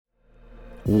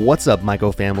What's up,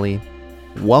 Myco family?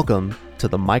 Welcome to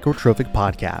the Microtrophic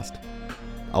Podcast,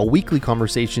 a weekly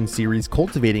conversation series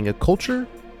cultivating a culture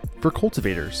for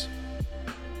cultivators.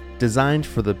 Designed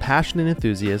for the passionate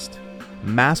enthusiast,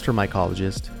 master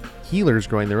mycologist, healers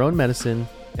growing their own medicine,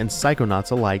 and psychonauts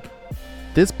alike,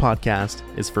 this podcast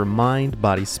is for mind,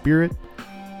 body, spirit,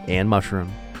 and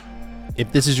mushroom.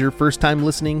 If this is your first time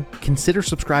listening, consider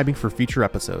subscribing for future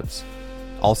episodes.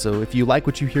 Also, if you like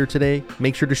what you hear today,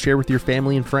 make sure to share with your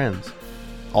family and friends.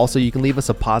 Also, you can leave us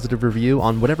a positive review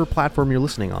on whatever platform you're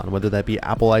listening on, whether that be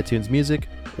Apple iTunes Music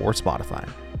or Spotify.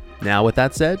 Now, with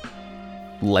that said,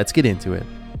 let's get into it.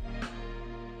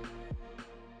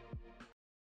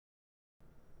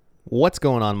 What's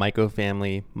going on, Myco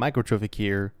family? Microtrophic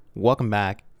here. Welcome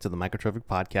back to the Microtrophic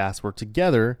Podcast, where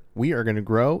together we are going to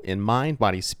grow in mind,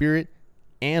 body, spirit,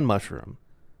 and mushroom.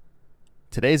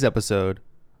 Today's episode,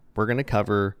 we're going to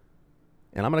cover,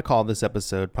 and I'm going to call this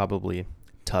episode probably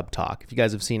Tub Talk. If you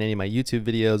guys have seen any of my YouTube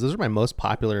videos, those are my most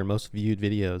popular and most viewed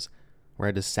videos, where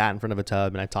I just sat in front of a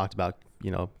tub and I talked about,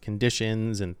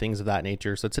 conditions and things of that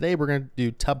nature. So today we're going to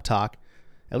do Tub Talk,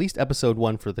 at least episode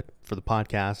 1 for the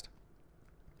podcast.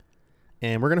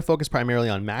 And we're going to focus primarily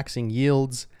on maxing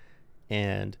yields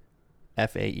and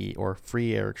FAE, or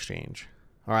free air exchange.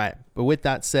 All right, but with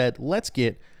that said, let's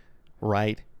get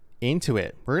right into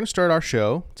it. We're going to start our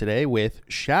show today with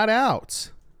shout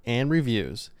outs and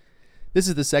reviews. This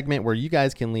is the segment where you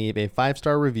guys can leave a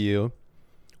 5-star review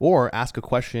or ask a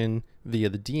question via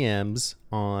the DMs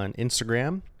on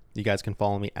Instagram. You guys can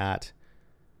follow me at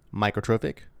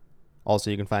Microtrophic. Also,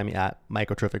 you can find me at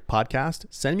Microtrophic Podcast.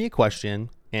 Send me a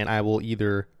question and I will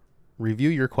either review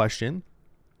your question,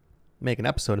 make an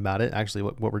episode about it, actually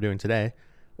what we're doing today,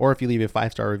 or if you leave a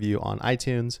 5-star review on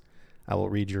iTunes, I will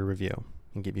read your review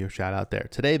and give you a shout out there.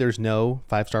 Today, there's no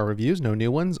 5-star reviews, no new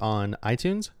ones on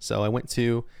iTunes. So I went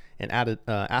to and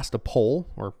asked a poll,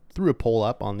 or threw a poll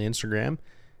up on the Instagram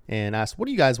and asked, what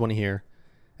do you guys want to hear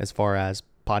as far as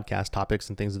podcast topics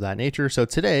and things of that nature? So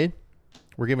today,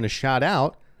 we're giving a shout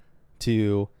out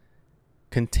to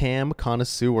Contam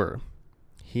Connoisseur.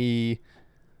 He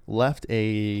left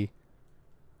a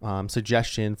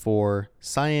suggestion for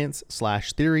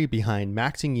science/theory behind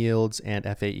maxing yields and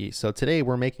FAE. So today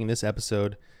we're making this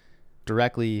episode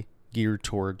directly geared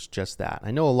towards just that. I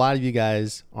know a lot of you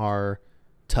guys are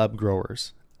tub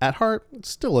growers. At heart,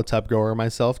 still a tub grower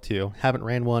myself too. Haven't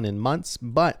ran one in months,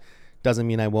 but doesn't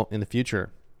mean I won't in the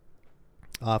future.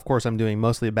 Of course, I'm doing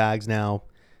mostly bags now,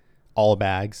 all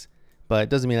bags, but it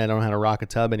doesn't mean I don't know how to rock a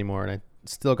tub anymore. And I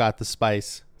still got the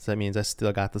spice, so that means I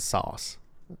still got the sauce.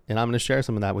 And I'm going to share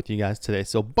some of that with you guys today.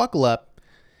 So buckle up.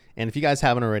 And if you guys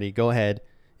haven't already, go ahead.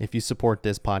 If you support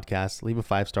this podcast, leave a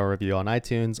 5-star review on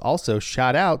iTunes. Also,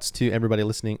 shout outs to everybody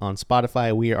listening on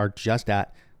Spotify. We are just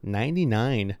at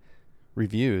 99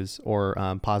 reviews or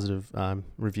positive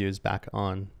reviews back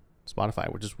on Spotify,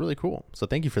 which is really cool. So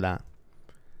thank you for that.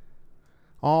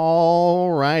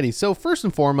 All righty. So first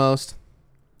and foremost,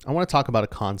 I want to talk about a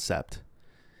concept.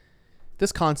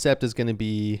 This concept is going to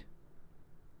be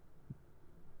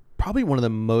probably one of the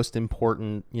most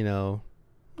important,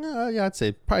 I'd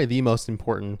say probably the most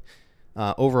important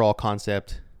overall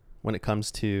concept when it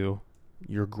comes to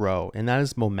your grow, and that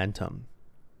is momentum.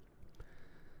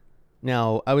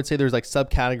 Now, I would say there's like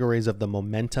subcategories of the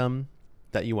momentum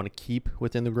that you want to keep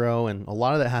within the grow, and a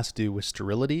lot of that has to do with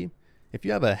sterility. If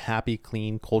you have a happy,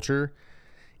 clean culture,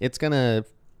 it's going to,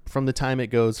 from the time it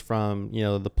goes from,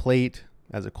 the plate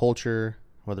as a culture,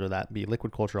 whether that be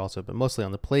liquid culture also, but mostly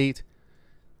on the plate,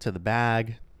 to the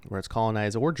bag where it's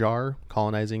colonized, or jar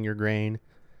colonizing your grain.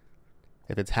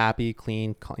 If it's happy,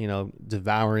 clean,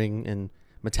 devouring and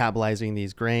metabolizing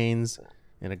these grains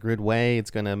in a good way,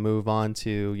 it's going to move on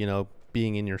to,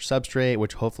 being in your substrate,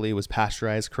 which hopefully was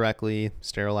pasteurized correctly,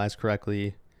 sterilized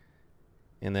correctly.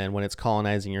 And then when it's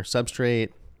colonizing your substrate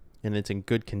and it's in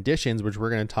good conditions, which we're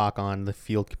going to talk on the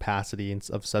field capacity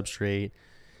of substrate,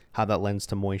 how that lends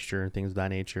to moisture and things of that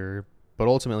nature. But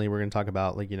ultimately, we're going to talk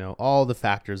about all the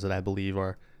factors that I believe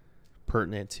are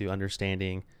pertinent to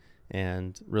understanding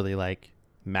and really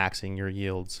maxing your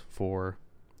yields for,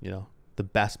 the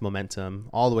best momentum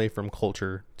all the way from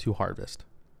culture to harvest.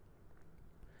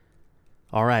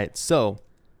 All right, so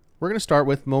we're going to start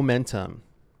with momentum.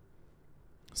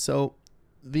 So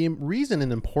the reason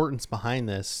and importance behind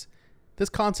this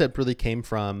concept really came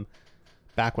from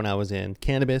back when I was in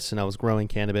cannabis and I was growing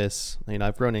cannabis.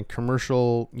 I've grown in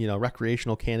commercial,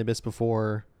 recreational cannabis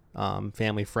before.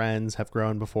 Family friends have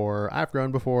grown before. I've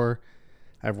grown before.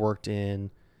 I've worked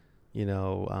in,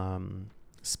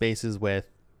 spaces with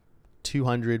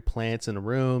 200 plants in a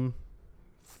room,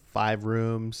 5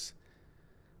 rooms,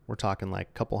 We're talking like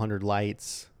a couple hundred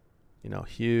lights,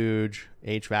 huge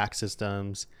HVAC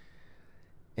systems.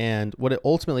 And what it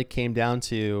ultimately came down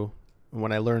to,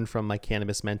 when I learned from my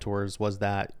cannabis mentors, was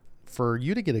that for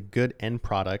you to get a good end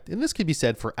product, and this could be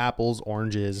said for apples,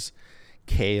 oranges,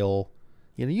 kale,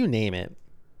 you name it,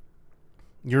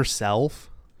 yourself,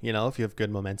 if you have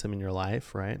good momentum in your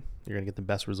life, right, you're going to get the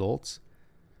best results.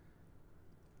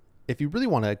 If you really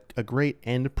want a great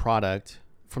end product,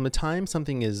 from the time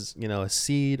something is, a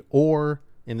seed, or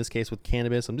in this case with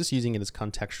cannabis, I'm just using it as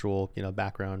contextual,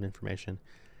 background information.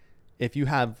 If you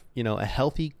have, a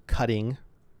healthy cutting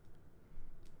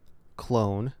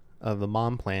clone of the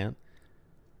mom plant,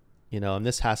 and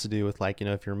this has to do with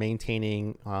if you're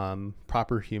maintaining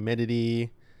proper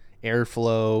humidity,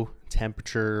 airflow,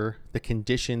 temperature, the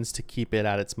conditions to keep it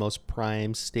at its most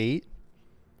prime state,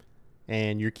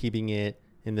 and you're keeping it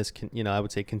in this, I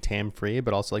would say contam free,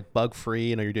 but also bug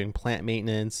free. You're doing plant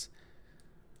maintenance.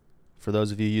 For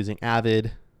those of you using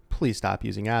Avid, please stop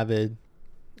using Avid.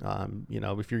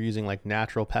 If you're using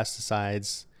natural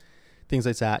pesticides, things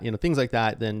like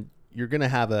that, then you're going to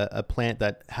have a plant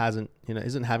that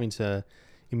isn't having to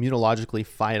immunologically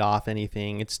fight off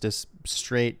anything. It's just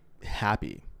straight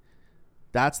happy.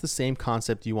 That's the same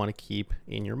concept you want to keep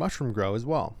in your mushroom grow as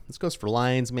well. This goes for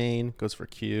lion's mane, goes for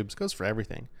cubes, goes for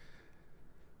everything.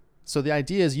 So the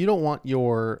idea is you don't want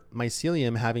your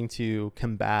mycelium having to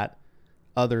combat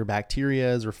other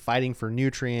bacterias or fighting for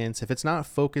nutrients. If it's not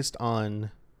focused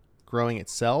on growing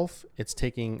itself, it's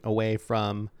taking away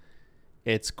from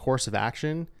its course of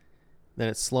action, then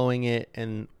it's slowing it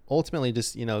and ultimately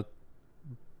just,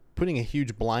 putting a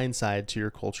huge blindside to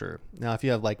your culture. Now, if you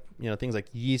have things like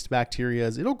yeast bacteria,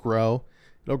 it'll grow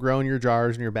in your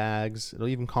jars and your bags. It'll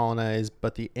even colonize,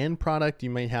 but the end product,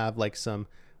 you might have some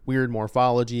weird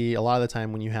morphology. A lot of the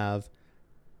time when you have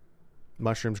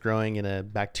mushrooms growing in a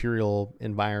bacterial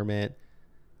environment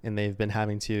and they've been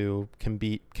having to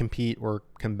compete or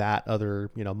combat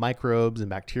other, microbes and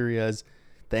bacterias,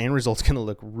 the end result's going to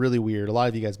look really weird. A lot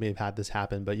of you guys may have had this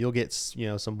happen, but you'll get,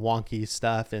 some wonky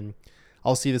stuff. And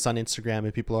I'll see this on Instagram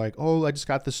and people are like, oh, I just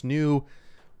got this new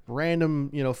random,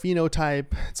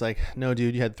 phenotype. It's like, no,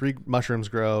 dude, you had 3 mushrooms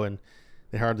grow and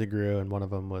they hardly grew. And one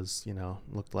of them was,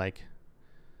 looked like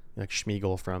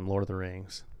Schmeagol from Lord of the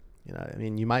Rings.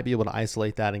 You might be able to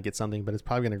isolate that and get something, but it's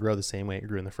probably going to grow the same way it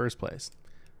grew in the first place.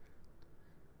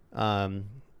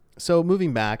 So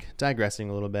moving back, digressing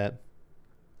a little bit,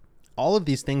 all of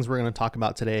these things we're going to talk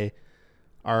about today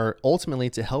are ultimately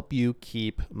to help you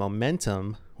keep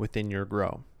momentum within your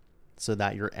grow so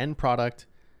that your end product,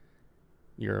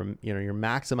 you're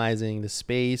maximizing the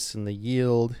space and the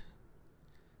yield.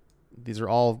 These are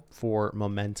all for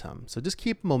momentum. So just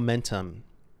keep momentum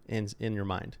in your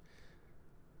mind.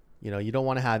 You don't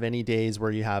want to have any days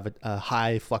where you have a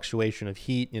high fluctuation of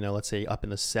heat, let's say up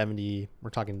in the 70, we're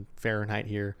talking Fahrenheit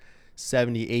here,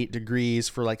 78 degrees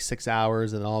for 6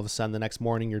 hours. And then all of a sudden the next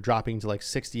morning you're dropping to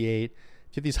 68.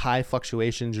 If you have these high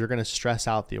fluctuations, you're going to stress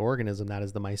out the organism that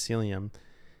is the mycelium,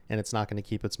 and it's not going to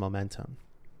keep its momentum.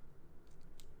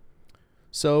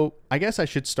 So I guess I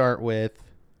should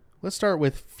let's start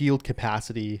with field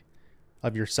capacity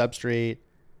of your substrate,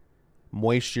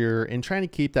 moisture, and trying to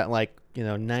keep that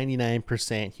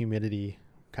 99% humidity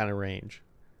kind of range.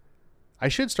 I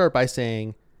should start by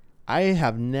saying I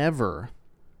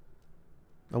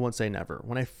won't say never.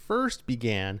 When I first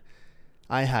began,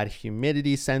 I had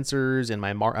humidity sensors in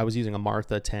I was using a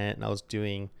Martha tent, and I was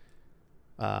doing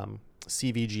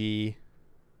CVG,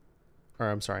 or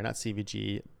I'm sorry, not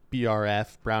CVG,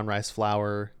 BRF, brown rice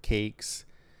flour cakes.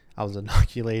 I was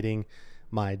inoculating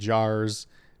my jars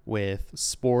with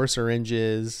spore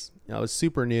syringes. It was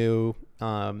super new.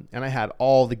 And I had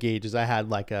all the gauges. I had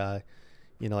a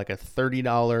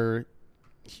 $30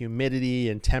 humidity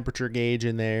and temperature gauge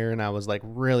in there. And I was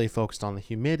really focused on the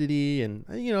humidity. And,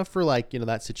 for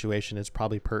that situation, it's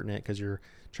probably pertinent because you're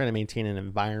trying to maintain an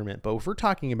environment. But if we're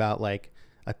talking about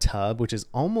a tub, which is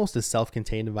almost a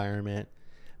self-contained environment,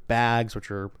 bags, which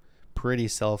are pretty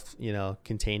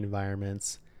contained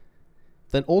environments,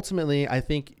 then ultimately I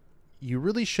think you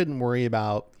really shouldn't worry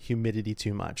about humidity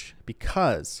too much,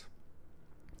 because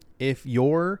if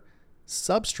your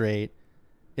substrate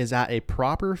is at a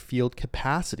proper field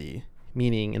capacity,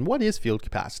 meaning, and what is field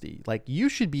capacity? You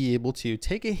should be able to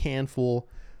take a handful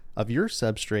of your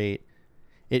substrate.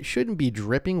 It shouldn't be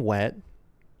dripping wet.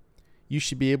 You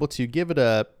should be able to give it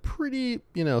a pretty,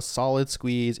 solid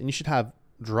squeeze, and you should have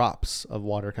drops of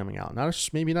water coming out.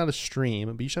 Maybe not a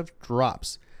stream, but you should have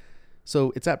drops.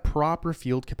 So it's at proper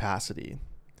field capacity.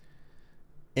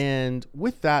 And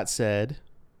with that said,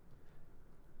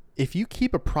 if you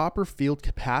keep a proper field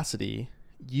capacity,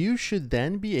 you should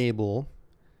then be able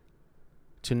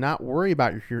to not worry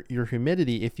about your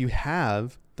humidity if you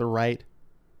have the right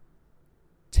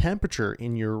temperature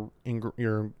in your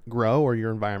grow or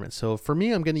your environment. So for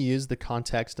me, I'm going to use the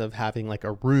context of having like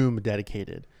a room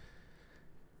dedicated.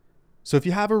 So if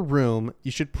you have a room, you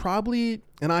should probably,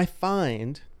 and I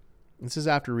find, this is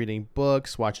after reading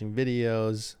books, watching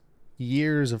videos,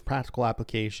 years of practical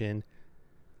application,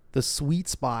 the sweet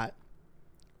spot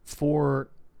for,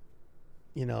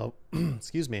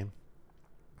 excuse me,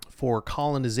 for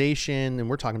colonization, and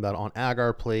we're talking about on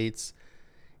agar plates,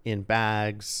 in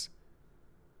bags,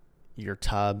 your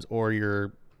tubs, or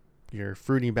your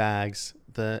fruiting bags,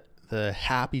 the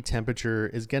happy temperature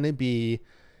is going to be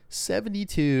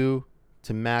 72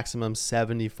 to maximum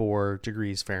 74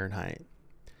 degrees Fahrenheit.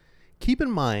 Keep in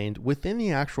mind, within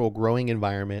the actual growing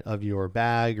environment of your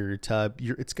bag or your tub,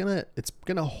 it's gonna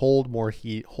hold more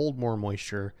heat, hold more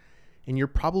moisture, and you're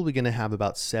probably gonna have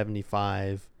about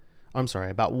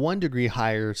 1 degree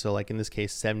higher. So like in this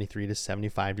case, 73 to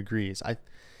 75 degrees. I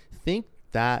think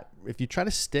that if you try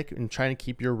to stick and try to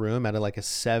keep your room at like a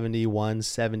 71,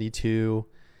 72,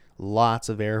 lots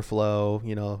of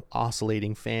airflow,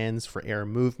 oscillating fans for air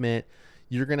movement,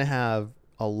 you're going to have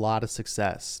a lot of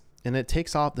success. And it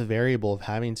takes off the variable of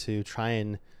having to try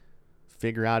and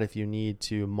figure out if you need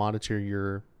to monitor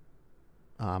your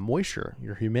moisture,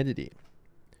 your humidity.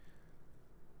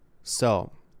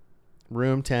 So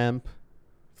room temp,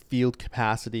 field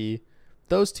capacity,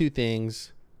 those two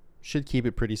things should keep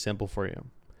it pretty simple for you.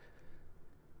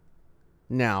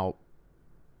 Now,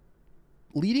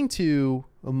 leading to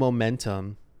a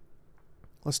momentum,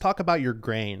 let's talk about your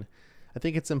grain. I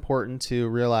think it's important to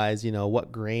realize,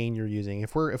 what grain you're using.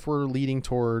 If we're leading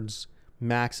towards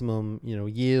maximum,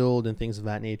 yield and things of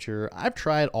that nature, I've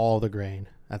tried all the grain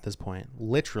at this point.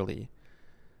 Literally,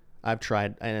 I've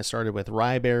tried, and I started with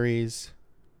rye berries,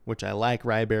 which I like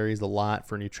rye berries a lot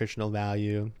for nutritional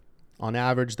value. On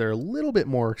average, they're a little bit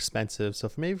more expensive. So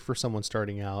maybe for someone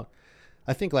starting out,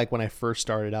 I think like when I first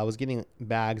started, I was getting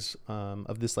bags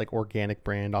of this like organic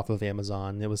brand off of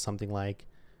Amazon. It was something like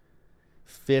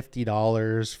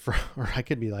 $50 for, or I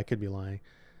could be lying. I'm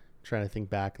trying to think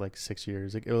back like 6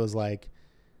 years. It was like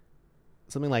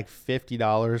something like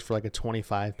 $50 for like a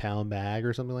 25-pound bag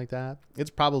or something like that. It's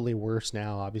probably worse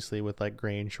now, obviously, with like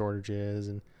grain shortages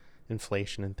and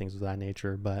inflation and things of that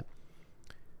nature. But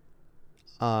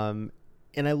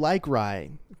and I like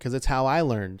rye because it's how I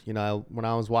learned, when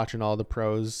I was watching all the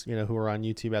pros, who were on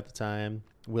YouTube at the time,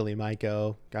 Willie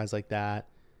Maiko, guys like that.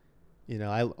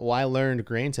 I learned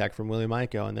grain tech from Willie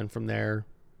Maiko, and then from there,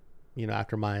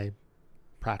 after my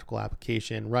practical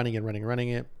application, running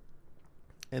it,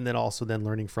 and then also then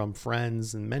learning from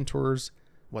friends and mentors,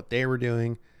 what they were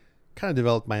doing, kind of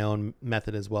developed my own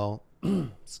method as well.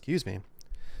 Excuse me.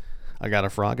 I got a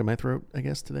frog in my throat, I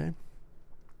guess, today.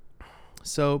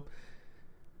 So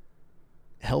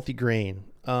healthy grain.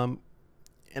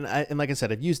 And like I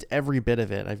said, I've used every bit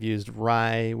of it. I've used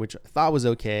rye, which I thought was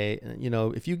okay. And,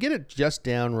 if you get it just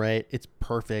down right, it's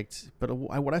perfect. But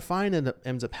what I find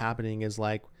ends up happening is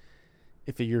like,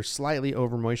 if you're slightly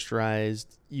over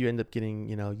moisturized, you end up getting,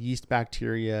 yeast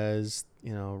bacterias,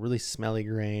 really smelly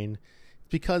grain.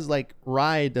 Because like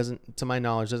rye doesn't, to my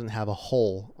knowledge, doesn't have a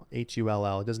hull,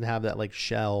 HULL. It doesn't have that like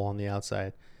shell on the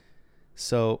outside.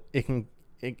 So it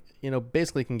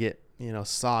basically can get,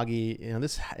 soggy,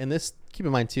 this, keep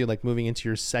in mind too, like moving into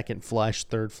your second flush,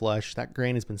 third flush, that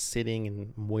grain has been sitting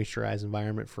in moisturized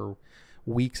environment for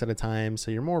weeks at a time. So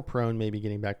you're more prone maybe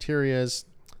getting bacterias.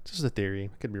 Just a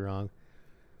theory. Could be wrong.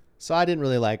 So I didn't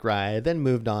really like rye. I then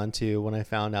moved on to when I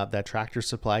found out that Tractor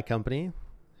Supply Company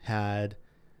had,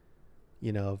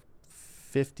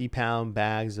 50-pound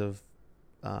bags of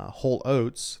whole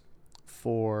oats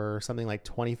for something like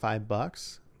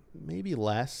 $25, maybe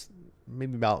less,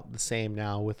 maybe about the same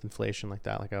now with inflation like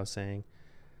that, like I was saying.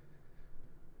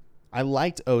 I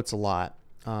liked oats a lot.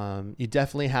 You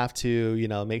definitely have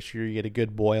to, make sure you get a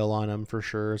good boil on them for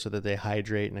sure so that they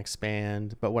hydrate and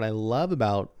expand. But what I love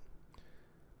about,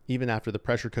 even after the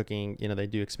pressure cooking, they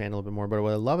do expand a little bit more. But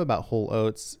what I love about whole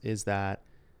oats is that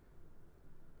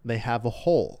they have a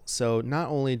hull. So not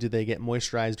only do they get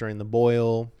moisturized during the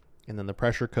boil and then the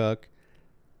pressure cook,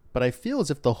 but I feel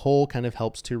as if the hull kind of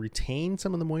helps to retain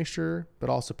some of the moisture, but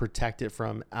also protect it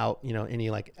from any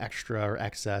like extra or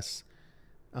excess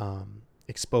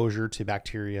exposure to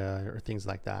bacteria or things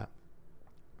like that.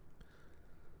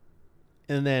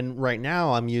 And then right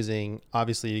now I'm using,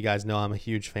 obviously you guys know I'm a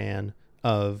huge fan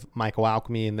of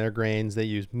Myco-Alchemy and their grains. They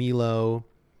use Milo.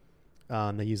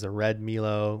 They use a red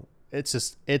Milo. It's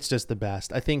just the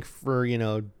best. I think for,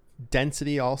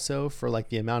 density also for like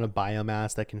the amount of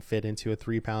biomass that can fit into a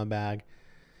 3-pound bag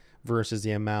versus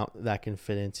the amount that can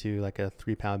fit into like a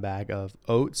 3-pound bag of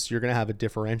oats. You're going to have a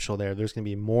differential there. There's going to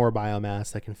be more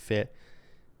biomass that can fit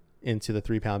into the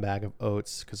 3-pound bag of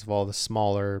oats because of all the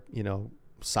smaller,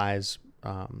 size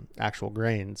actual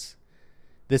grains.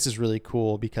 This is really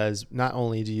cool because not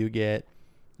only do you get,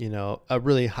 a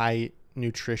really high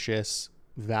nutritious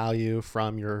value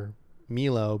from your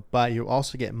Milo, but you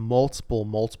also get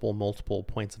multiple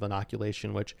points of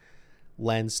inoculation, which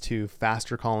lends to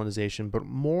faster colonization, but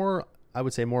more, I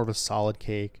would say, more of a solid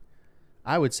cake.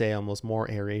 I would say almost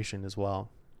more aeration as well.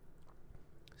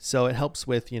 So it helps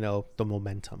with, the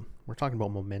momentum. We're talking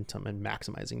about momentum and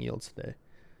maximizing yields today.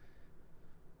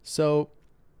 So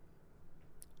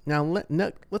now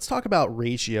let's talk about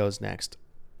ratios next.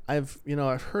 I've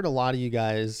heard a lot of you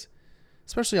guys,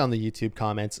 especially on the YouTube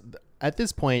comments, at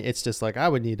this point, it's just like, I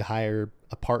would need to hire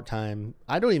a part-time.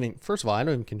 First of all, I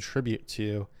don't even contribute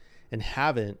to and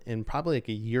haven't in probably like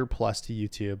a year plus to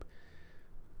YouTube.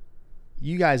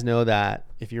 You guys know that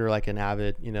if you're like an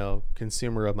avid,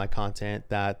 consumer of my content,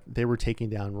 that they were taking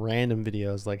down random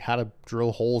videos like how to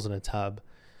drill holes in a tub.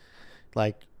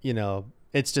 Like,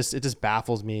 it just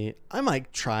baffles me. I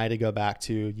might try to go back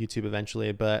to YouTube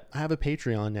eventually, but I have a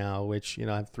Patreon now, which,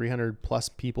 I have 300 plus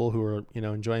people who are,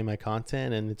 enjoying my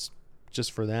content, and it's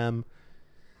just for them.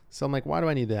 So I'm like, why do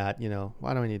I need that?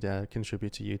 Why do I need to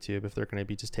contribute to YouTube if they're going to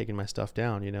be just taking my stuff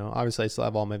down? Obviously I still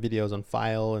have all my videos on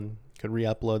file and could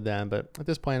re-upload them, but at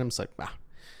this point I'm just like,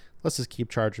 let's just keep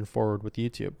charging forward with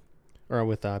YouTube or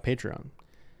with Patreon.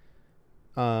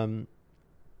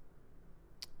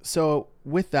 So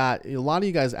with that, a lot of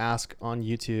you guys ask on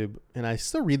YouTube, and I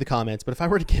still read the comments, but if I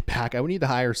were to get back, I would need to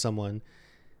hire someone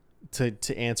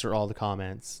to answer all the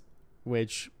comments,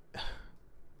 which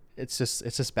it's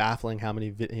just baffling how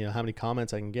many how many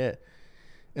comments I can get.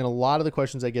 And a lot of the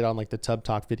questions I get on like the Tub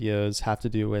Talk videos have to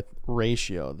do with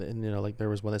ratio. And like there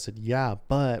was one that said, yeah,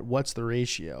 but what's the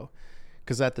ratio?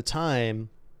 Because at the time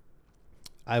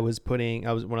when I was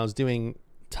doing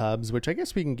tubs, which I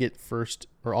guess we can get first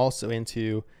or also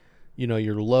into,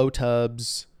 your low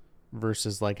tubs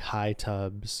versus like high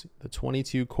tubs, the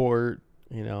 22 quart,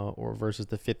 or versus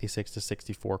the 56 to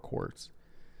 64 quarts.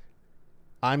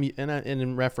 And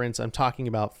in reference, I'm talking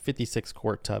about 56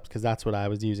 quart tubs because that's what I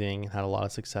was using and had a lot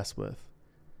of success with.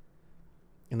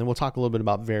 And then we'll talk a little bit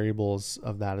about variables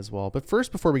of that as well. But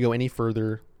first, before we go any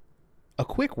further, a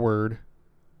quick word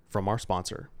from our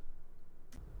sponsor.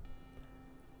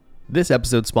 This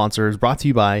episode's sponsor is brought to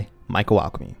you by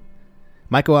Myco-Alchemy.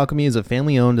 Myco-Alchemy is a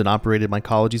family-owned and operated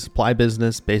mycology supply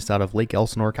business based out of Lake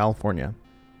Elsinore, California.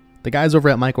 The guys over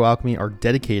at Myco-Alchemy are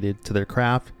dedicated to their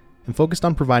craft and focused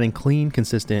on providing clean,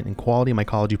 consistent, and quality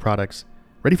mycology products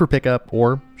ready for pickup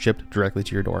or shipped directly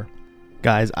to your door.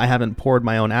 Guys, I haven't poured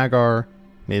my own agar,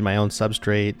 made my own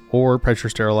substrate, or pressure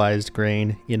sterilized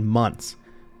grain in months.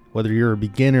 Whether you're a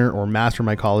beginner or master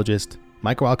mycologist,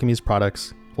 Myco-Alchemy's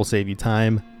products will save you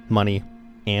time, money,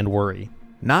 and worry.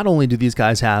 Not only do these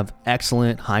guys have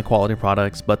excellent high quality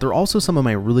products, but they're also some of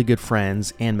my really good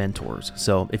friends and mentors.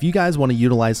 So if you guys want to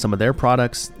utilize some of their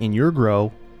products in your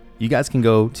grow, you guys can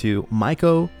go to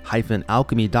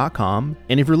myco-alchemy.com.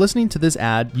 And if you're listening to this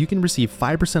ad, you can receive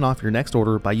 5% off your next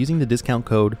order by using the discount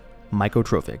code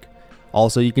Mycotrophic.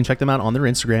 Also, you can check them out on their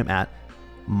Instagram at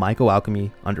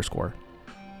mycoalchemy_.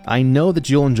 I know that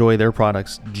you'll enjoy their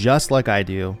products just like I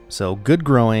do. So good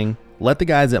growing. Let the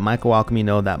guys at Myco-Alchemy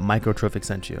know that Mycotrophic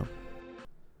sent you.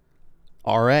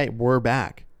 All right, we're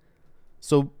back.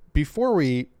 So before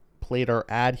we played our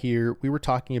ad here, we were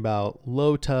talking about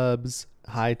low tubs,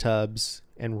 high tubs,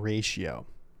 and ratio.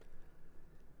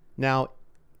 Now,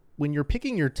 when you're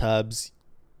picking your tubs,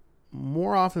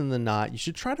 more often than not, you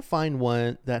should try to find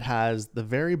one that has the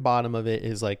very bottom of it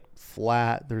is like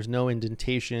flat. There's no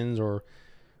indentations or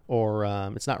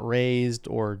it's not raised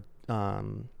or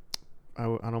I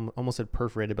almost said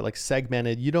perforated, but like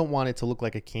segmented. You don't want it to look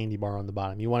like a candy bar on the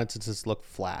bottom. You want it to just look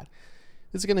flat.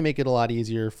 This is going to make it a lot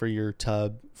easier for your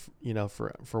tub,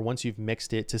 for once you've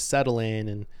mixed it to settle in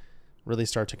and really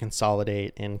start to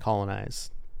consolidate and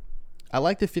colonize. I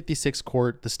like the 56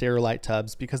 quart, the Sterilite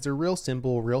tubs, because they're real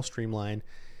simple, real streamlined.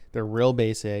 They're real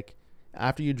basic.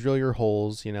 After you drill your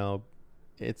holes,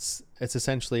 it's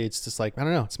essentially, it's just like, I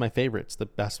don't know, it's my favorite. It's the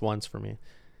best ones for me.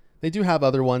 They do have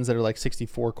other ones that are like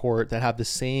 64 quart that have the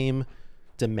same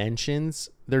dimensions.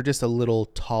 They're just a little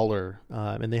taller,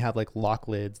 and they have like lock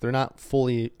lids. They're not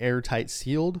fully airtight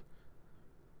sealed,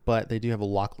 but they do have a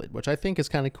lock lid, which I think is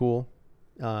kind of cool.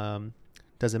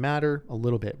 Does it matter? A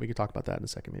little bit. We could talk about that in a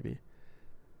second maybe.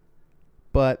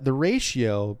 But the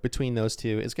ratio between those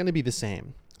two is going to be the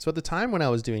same. So at the time when I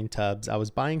was doing tubs, I was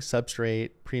buying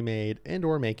substrate pre-made and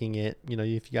or making it. You know,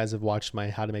 if you guys have watched my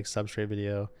how to make substrate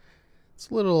video, it's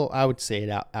a little, I would say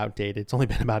it outdated. It's only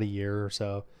been about a year or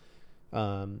so.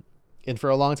 And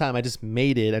for a long time, I just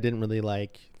made it. I didn't really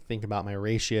like think about my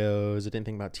ratios. I didn't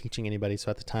think about teaching anybody. So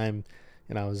at the time,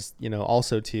 and I was, you know,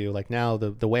 also too, like now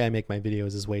the way I make my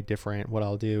videos is way different. What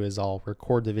I'll do is I'll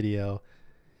record the video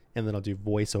and then I'll do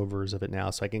voiceovers of it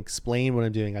now. So I can explain what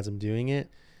I'm doing as I'm doing it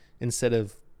instead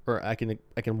of, or I can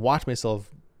watch myself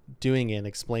doing it and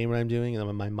explain what I'm doing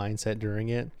and my mindset during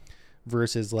it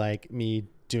versus like me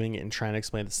doing it and trying to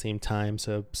explain at the same time.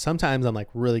 So sometimes I'm like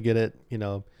really good at, you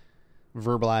know,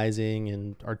 verbalizing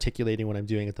and articulating what I'm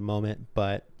doing at the moment.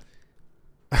 But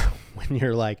when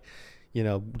you're like, you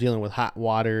know, dealing with hot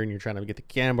water and you're trying to get the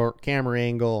camera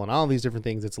angle and all these different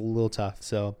things, it's a little tough.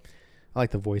 So I like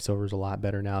the voiceovers a lot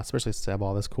better now, especially since I have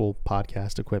all this cool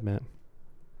podcast equipment.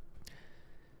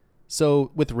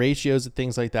 So with ratios and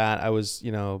things like that, I was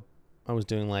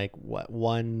doing like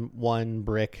one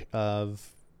brick of,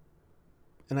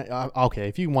 and okay,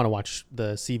 if you want to watch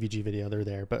the CVG video, they're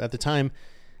there. But at the time,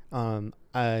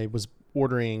 I was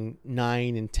ordering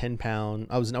 9 and 10 pound.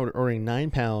 I was ordering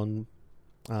 9-pound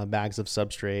bags of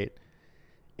substrate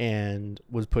and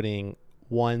was putting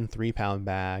 1 3-pound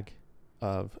bag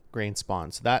of grain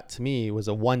spawn. So that to me was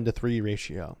a 1-to-3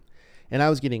 ratio. And I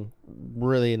was getting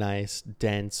really nice,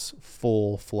 dense,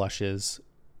 full flushes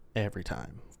every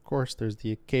time. Of course, there's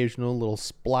the occasional little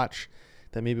splotch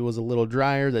that maybe was a little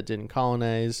drier that didn't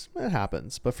colonize. It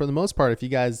happens. But for the most part, if you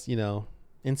guys, you know,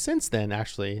 and since then,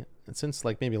 actually, and since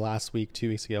like maybe last week, 2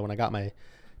 weeks ago, when I got my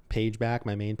page back,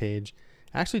 my main page,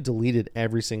 I actually deleted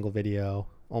every single video,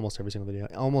 almost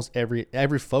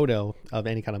every photo of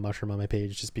any kind of mushroom on my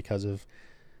page just because of,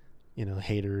 you know,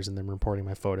 haters and them reporting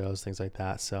my photos, things like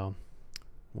that. So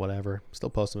whatever, still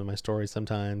post them in my stories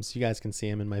sometimes. You guys can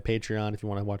see them in my Patreon if you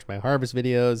want to watch my harvest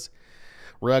videos.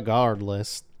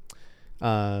 Regardless,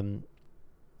 I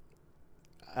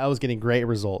was getting great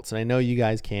results, and I know you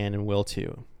guys can and will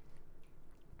too.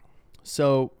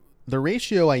 So the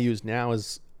ratio I use now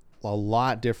is a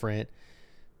lot different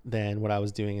than what I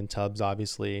was doing in tubs,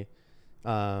 obviously.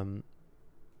 The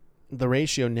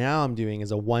ratio now I'm doing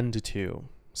is a 1-to-2.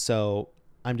 So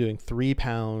I'm doing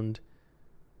 3-pound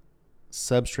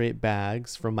substrate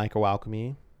bags from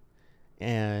Microalchemy,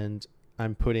 and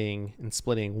I'm putting and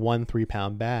splitting 1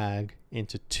 3-pound bag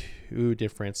into 2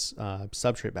 different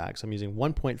substrate bags. So I'm using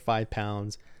 1.5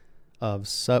 pounds of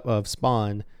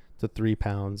spawn to 3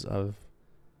 pounds of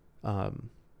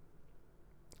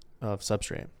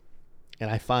substrate. And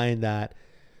I find that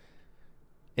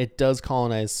it does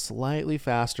colonize slightly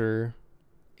faster,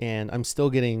 and I'm still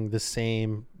getting the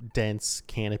same dense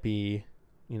canopy.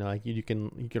 You know, like you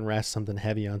can rest something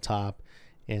heavy on top,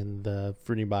 and the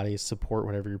fruiting bodies support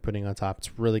whatever you're putting on top.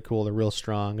 It's really cool. They're real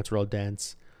strong. It's real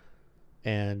dense.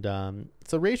 And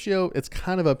so ratio, it's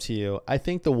kind of up to you. I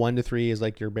think the 1-to-3 is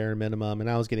like your bare minimum, and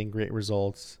I was getting great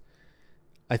results.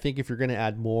 I think if you're going to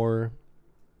add more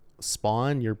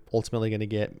spawn, you're ultimately going to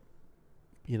get,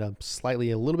 you know,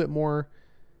 slightly a little bit more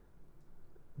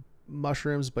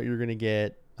mushrooms, but you're going to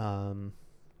get,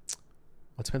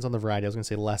 it depends on the variety. I was going to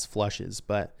say less flushes,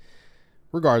 but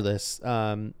regardless,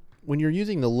 when you're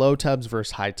using the low tubs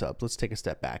versus high tubs, let's take a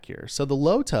step back here. So the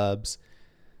low tubs,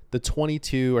 the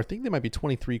 22, or I think they might be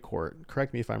 23 quart.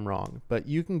 Correct me if I'm wrong, but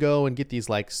you can go and get these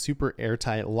like super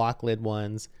airtight lock lid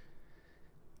ones.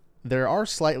 There are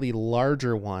slightly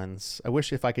larger ones. I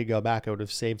wish if I could go back, I would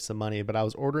have saved some money, but I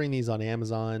was ordering these on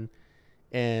Amazon,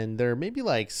 and they're maybe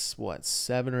like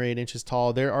 7 or 8 inches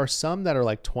tall. There are some that are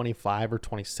like 25 or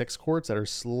 26 quarts that are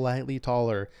slightly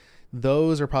taller.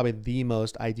 Those are probably the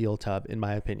most ideal tub in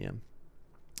my opinion.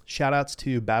 Shout outs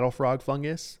to Battle Frog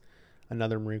Fungus,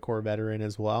 another Marine Corps veteran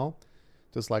as well,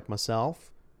 just like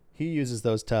myself. He uses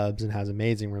those tubs and has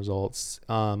amazing results.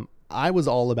 I was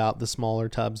all about the smaller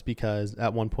tubs because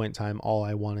at one point in time, all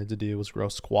I wanted to do was grow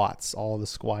squats, all the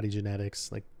squatty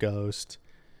genetics like Ghost,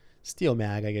 Steel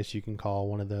Mag, I guess you can call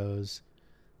one of those.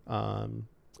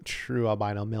 True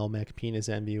Albino Melmec, Penis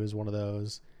Envy was one of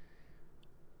those.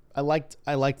 I liked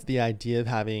the idea of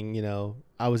having, you know,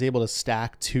 I was able to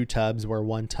stack 2 tubs where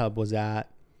one tub was at.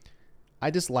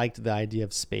 I just liked the idea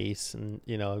of space and,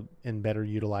 you know, and better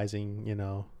utilizing, you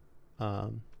know,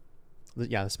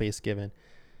 the space given.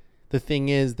 The thing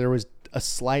is, there was a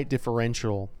slight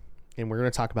differential, and we're going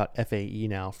to talk about FAE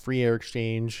now, free air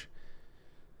exchange.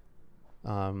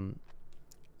 And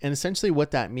essentially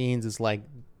what that means is like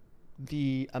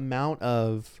the amount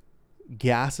of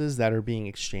gases that are being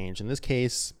exchanged. In this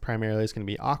case, primarily it's going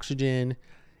to be oxygen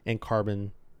and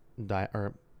CO2,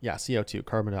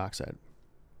 carbon dioxide.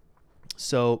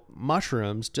 So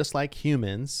mushrooms, just like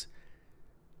humans,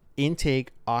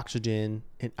 intake oxygen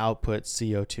and output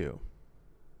CO2,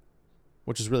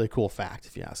 which is a really cool fact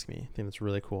if you ask me. I think that's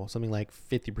really cool. Something like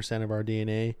 50% of our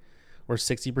DNA or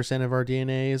 60% of our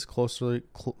DNA is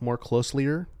more closely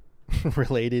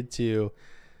related to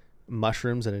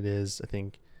mushrooms than it is, I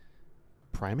think,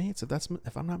 primates,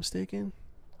 if I'm not mistaken.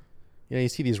 You know, you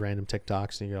see these random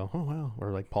TikToks and you go, oh wow,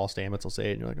 or like Paul Stamets will say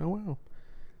it and you're like, oh wow,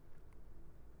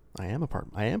 I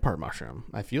am part mushroom.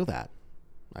 I feel that.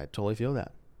 I totally feel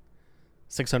that.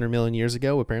 600 million years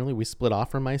ago, apparently we split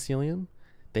off from mycelium.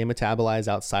 They metabolize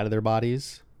outside of their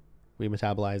bodies. We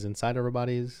metabolize inside of our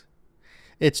bodies.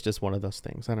 It's just one of those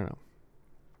things. I don't know.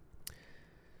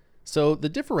 So the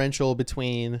differential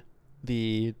between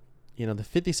the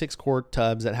 56 quart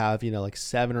tubs that have, like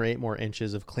 7 or 8 more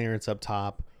inches of clearance up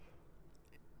top,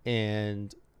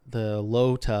 and the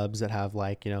low tubs that have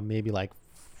maybe like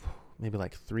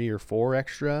 3 or 4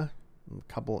 extra, a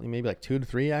couple, maybe like 2 to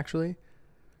 3 actually,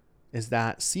 is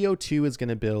that CO2 is going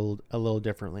to build a little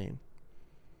differently.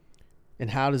 And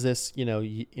how does this,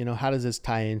 how does this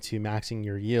tie into maxing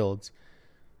your yields?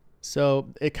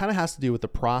 So it kind of has to do with the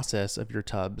process of your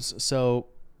tubs. So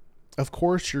of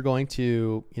course you're going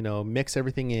to, mix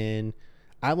everything in.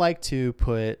 I like to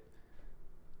put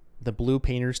the blue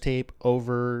painter's tape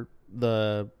over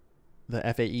the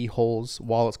FAE holes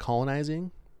while it's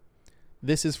colonizing.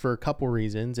 This is for a couple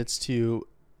reasons. It's to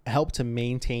help to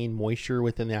maintain moisture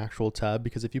within the actual tub,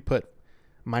 because if you put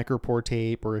micropore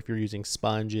tape, or if you're using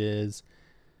sponges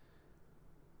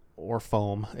or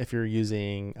foam, if you're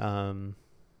using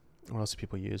what else do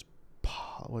people use?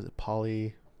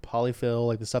 Polyfill,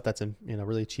 like the stuff that's in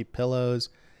really cheap pillows.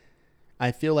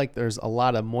 I feel like there's a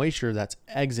lot of moisture that's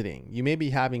exiting. You may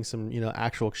be having some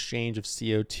actual exchange of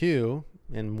CO2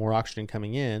 and more oxygen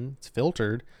coming in. It's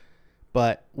filtered,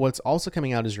 but what's also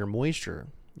coming out is your moisture,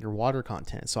 your water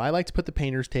content. So I like to put the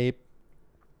painter's tape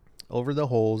over the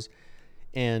holes.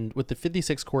 And with the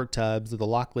 56 quart tubs or the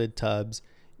lock lid tubs,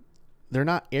 they're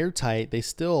not airtight. They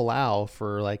still allow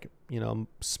for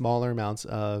smaller amounts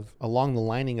of, along the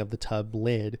lining of the tub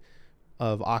lid,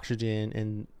 of oxygen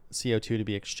and CO2 to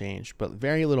be exchanged, but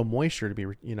very little moisture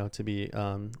to be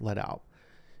let out.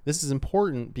 This is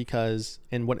important because,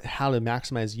 how to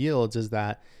maximize yields is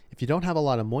that if you don't have a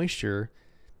lot of moisture,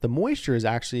 the moisture is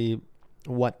actually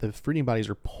what the fruiting bodies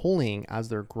are pulling as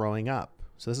they're growing up.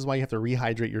 So this is why you have to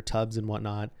rehydrate your tubs and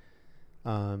whatnot.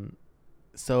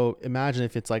 So imagine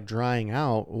if it's like drying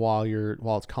out while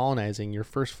it's colonizing, your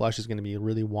first flush is going to be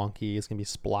really wonky. It's going to be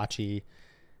splotchy,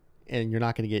 and you're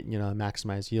not going to get, a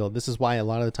maximized yield. This is why a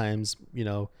lot of the times,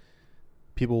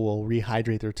 people will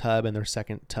rehydrate their tub, and their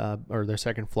second tub or their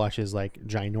second flush is like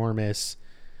ginormous.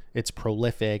 It's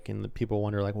prolific, and the people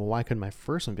wonder like, well, why couldn't my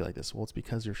first one be like this? Well, it's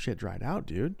because your shit dried out,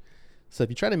 dude. So if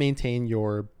you try to maintain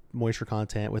your moisture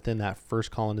content within that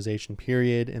first colonization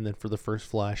period, and then for the first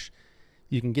flush,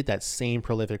 you can get that same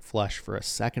prolific flush for a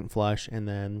second flush. And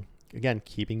then again,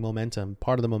 keeping momentum.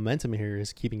 Part of the momentum here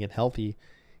is keeping it healthy.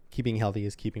 Keeping healthy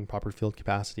is keeping proper field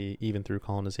capacity even through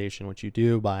colonization, which you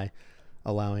do by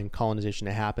allowing colonization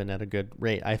to happen at a good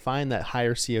rate. I find that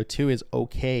higher CO2 is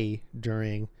okay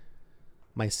during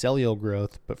mycelial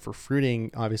growth, but for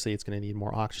fruiting, obviously it's going to need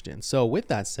more oxygen. So with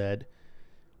that said,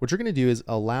 what you're going to do is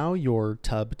allow your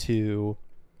tub to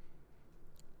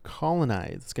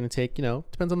colonize. It's going to take,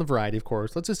 depends on the variety, of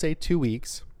course. Let's just say 2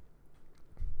 weeks.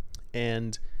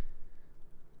 And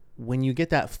when you get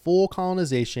that full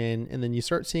colonization, and then you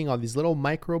start seeing all these little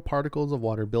micro particles of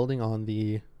water building on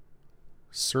the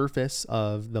surface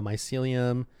of the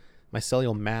mycelial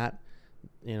mat,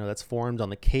 that's formed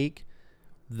on the cake,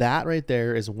 that right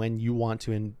there is when you want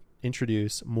to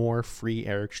introduce more free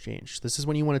air exchange. This is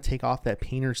when you want to take off that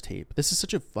painter's tape. This is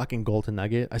such a fucking golden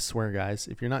nugget. I swear, guys,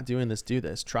 if you're not doing this, do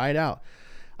this. Try it out.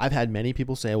 I've had many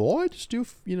people say, well, I just do,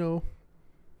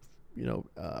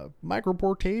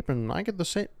 micropore tape and I get the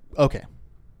same. Okay.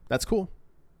 That's cool.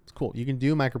 It's cool. You can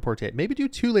do micropore tape. Maybe do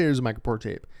 2 layers of micropore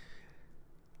tape.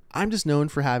 I'm just known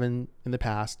for having in the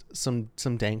past some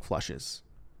dank flushes.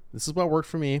 This is what worked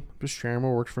for me. I'm just sharing what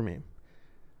worked for me.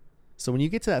 So when you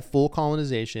get to that full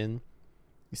colonization,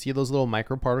 you see those little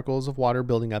microparticles of water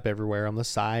building up everywhere on the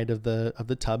side of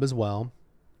the tub as well.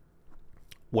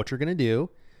 What you're going to do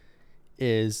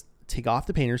is take off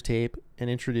the painter's tape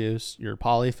and introduce your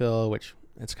polyfill, which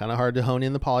it's kind of hard to hone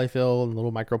in the polyfill, and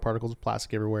little microparticles of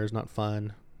plastic everywhere is not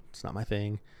fun. It's not my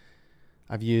thing.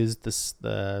 I've used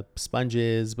the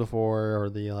sponges before, or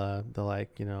I'm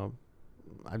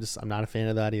not a fan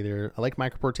of that either. I like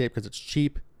micropore tape because it's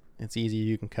cheap. It's easy.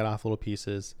 You can cut off little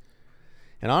pieces.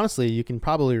 And honestly, you can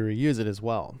probably reuse it as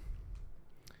well.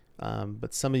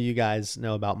 But some of you guys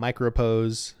know about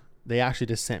MicroPose. They actually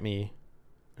just sent me,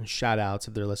 and shout outs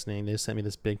if they're listening, they just sent me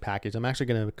this big package. I'm actually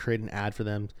going to create an ad for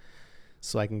them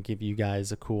so I can give you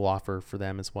guys a cool offer for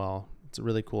them as well. It's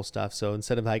really cool stuff. So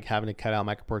instead of like having to cut out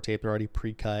micropore tape, they're already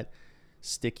pre-cut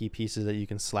sticky pieces that you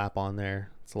can slap on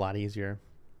there. It's a lot easier.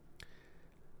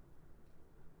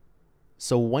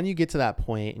 So when you get to that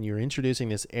point and you're introducing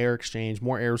this air exchange,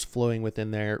 more air is flowing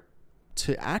within there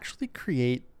to actually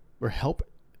create or help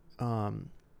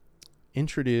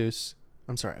introduce,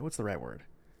 what's the right word?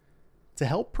 To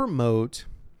help promote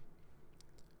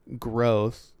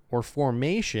growth or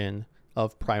formation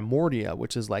of primordia,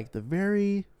 which is like the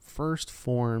very first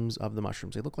forms of the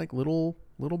mushrooms. They look like little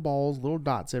balls, little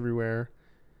dots everywhere.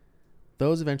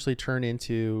 Those eventually turn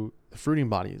into the fruiting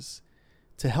bodies.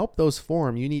 To help those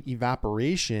form, you need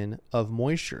evaporation of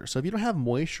moisture. So if you don't have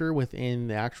moisture within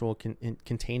the actual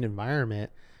contained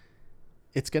environment,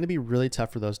 it's going to be really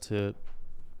tough for those to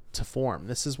form.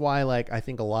 This is why, like, I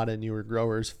think a lot of newer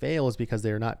growers fail, is because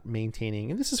they're not maintaining,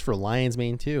 and this is for lion's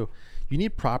mane too, you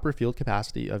need proper field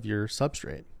capacity of your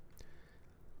substrate.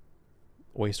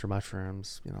 Oyster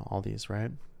mushrooms, all these,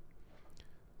 right?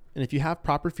 And if you have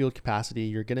proper field capacity,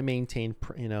 you're going to maintain,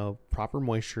 proper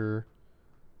moisture,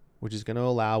 which is going to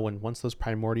allow once those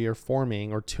primordia are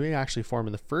forming, or to actually form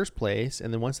in the first place,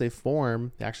 and then once they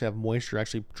form, they actually have moisture,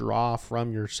 actually draw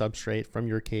from your substrate, from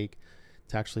your cake,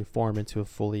 to actually form into a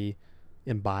fully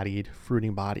embodied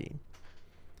fruiting body.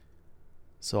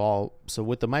 So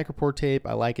with the micropore tape,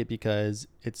 I like it because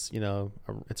it's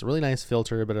it's a really nice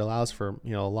filter, but it allows for a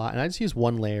lot. And I just use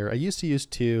one layer. I used to use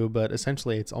two, but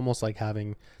essentially it's almost like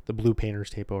having the blue painter's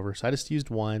tape over. So I just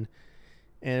used one,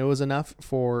 and it was enough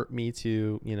for me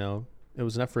to it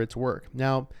was enough for it to work.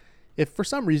 Now, if for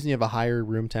some reason you have a higher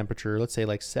room temperature, let's say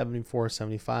like 74,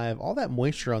 75, all that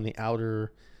moisture on the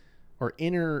outer or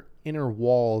inner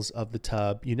walls of the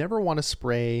tub, you never want to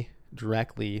spray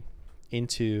directly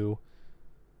into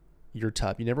your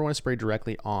tub. You never want to spray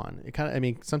directly on.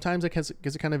 It sometimes it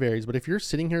kind of varies, but if you're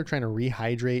sitting here trying to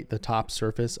rehydrate the top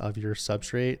surface of your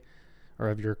substrate or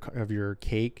of your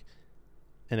cake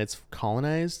and it's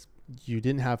colonized, you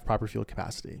didn't have proper field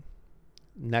capacity.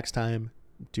 Next time,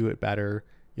 do it better.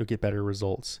 You'll get better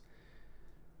results.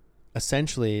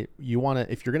 Essentially,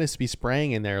 if you're going to be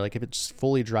spraying in there, like if it's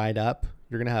fully dried up,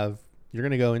 you're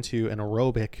going to go into an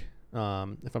aerobic, if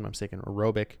I'm not mistaken,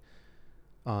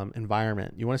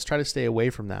 environment. You want to try to stay away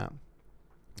from that.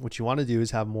 What you want to do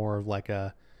is have more of like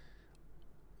I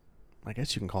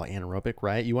guess you can call it anaerobic,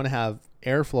 right? You want to have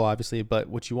airflow, obviously, but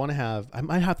what you want to have, I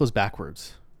might have those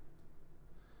backwards.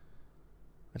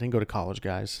 I didn't go to college,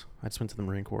 guys. I just went to the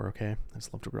Marine Corps, okay? I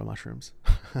just love to grow mushrooms.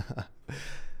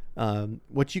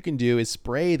 What you can do is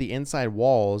spray the inside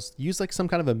walls. Use like some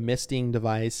kind of a misting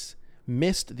device.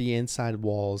 Mist the inside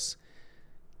walls.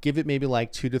 Give it maybe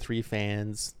like 2 to 3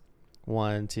 fans.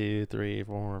 1, 2, 3,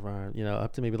 4, 5,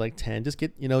 up to maybe like 10. Just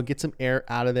get some air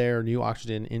out of there, new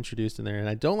oxygen introduced in there. And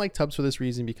I don't like tubs for this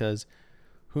reason, because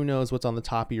who knows what's on the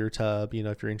top of your tub,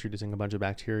 if you're introducing a bunch of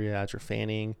bacteria as you're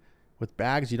fanning. With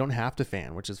bags, you don't have to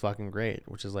fan, which is fucking great,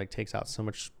 which is like takes up so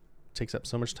much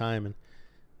time,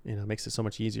 and makes it so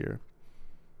much easier.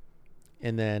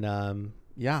 And then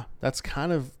that's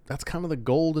kind of the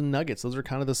golden nuggets. Those are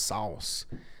kind of the sauce.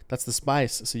 That's the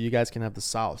spice, so you guys can have the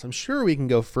sauce. I'm sure we can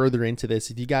go further into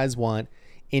this. If you guys want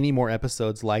any more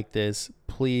episodes like this,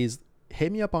 please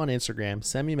hit me up on Instagram,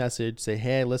 send me a message, say,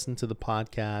 hey, I listened to the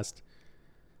podcast.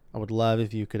 I would love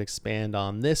if you could expand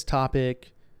on this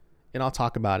topic, and I'll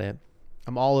talk about it.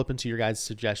 I'm all open to your guys'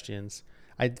 suggestions.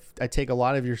 I take a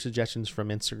lot of your suggestions from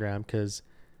Instagram, because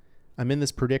I'm in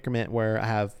this predicament where I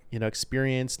have,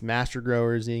 experienced master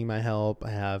growers needing my help.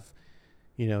 I have,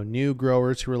 new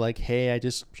growers who are like, hey, I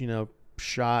just,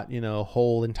 shot, a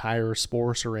whole entire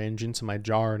spore syringe into my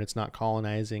jar and it's not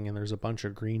colonizing and there's a bunch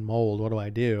of green mold.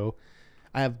 What do?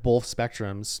 I have both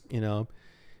spectrums, and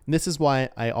this is why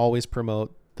I always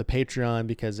promote the Patreon,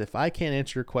 because if I can't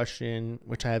answer your question,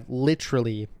 which I have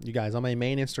literally, you guys, on my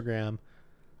main Instagram,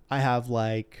 I have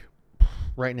like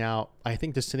right now, I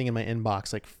think just sitting in my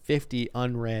inbox, like 50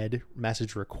 unread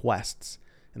message requests,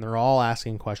 and they're all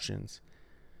asking questions.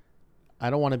 I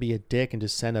don't want to be a dick and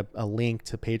just send a link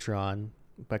to Patreon,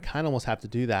 but I kind of almost have to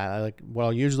do that. What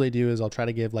I'll usually do is I'll try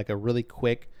to give like a really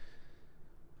quick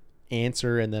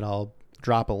answer, and then I'll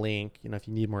drop a link. If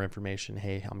you need more information,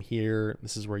 hey, I'm here.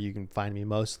 This is where you can find me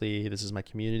mostly. This is my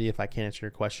community. If I can't answer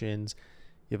your questions,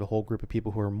 you have a whole group of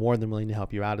people who are more than willing to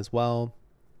help you out as well.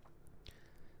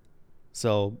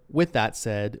 So with that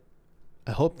said,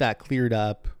 I hope that cleared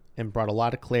up and brought a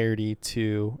lot of clarity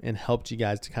to and helped you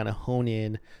guys to kind of hone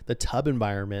in the tub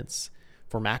environments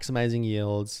for maximizing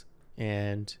yields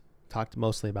and talked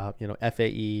mostly about,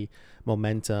 FAE,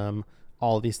 momentum,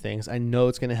 all of these things. I know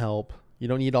it's going to help. You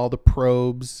don't need all the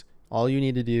probes. All you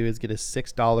need to do is get a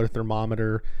 $6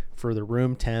 thermometer for the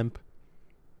room temp.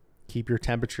 Keep your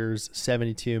temperatures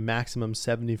 72, maximum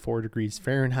 74 degrees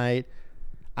Fahrenheit.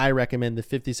 I recommend the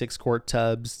 56 quart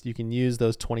tubs. You can use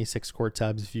those 26 quart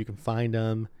tubs if you can find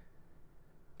them.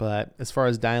 But as far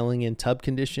as dialing in tub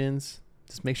conditions,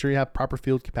 just make sure you have proper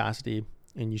field capacity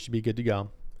and you should be good to go.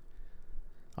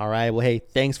 All right. Well, hey,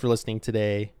 thanks for listening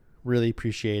today. Really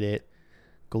appreciate it.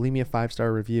 Go leave me a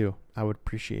 5-star review. I would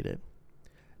appreciate it.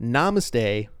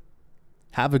 Namaste.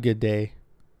 Have a good day.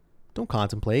 Don't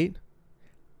contemplate.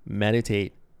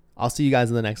 Meditate. I'll see you guys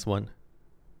in the next one.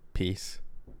 Peace.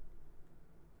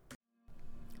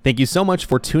 Thank you so much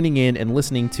for tuning in and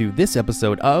listening to this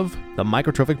episode of the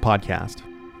Microtrophic Podcast.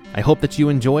 I hope that you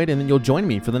enjoyed and that you'll join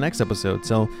me for the next episode.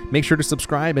 So make sure to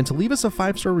subscribe and to leave us a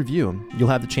 5-star review. You'll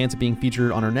have the chance of being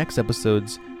featured on our next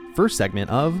episode's first segment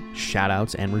of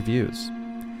shoutouts and reviews.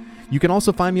 You can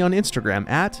also find me on Instagram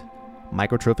at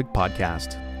Microtrophic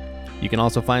Podcast. You can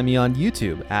also find me on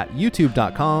YouTube at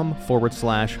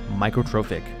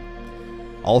youtube.com/Microtrophic.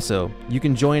 Also, you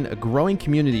can join a growing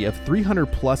community of 300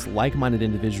 plus like-minded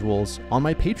individuals on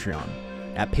my Patreon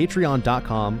at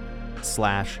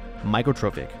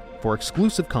patreon.com/Microtrophic for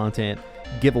exclusive content,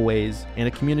 giveaways, and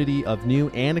a community of new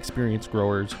and experienced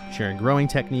growers sharing growing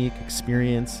technique,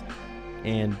 experience,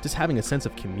 and just having a sense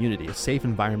of community, a safe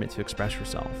environment to express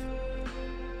yourself.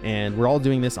 And we're all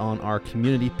doing this on our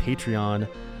community Patreon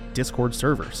Discord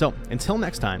server. So until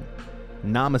next time,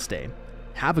 namaste.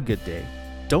 Have a good day.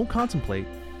 Don't contemplate.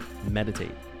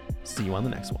 Meditate. See you on the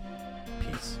next one.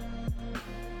 Peace.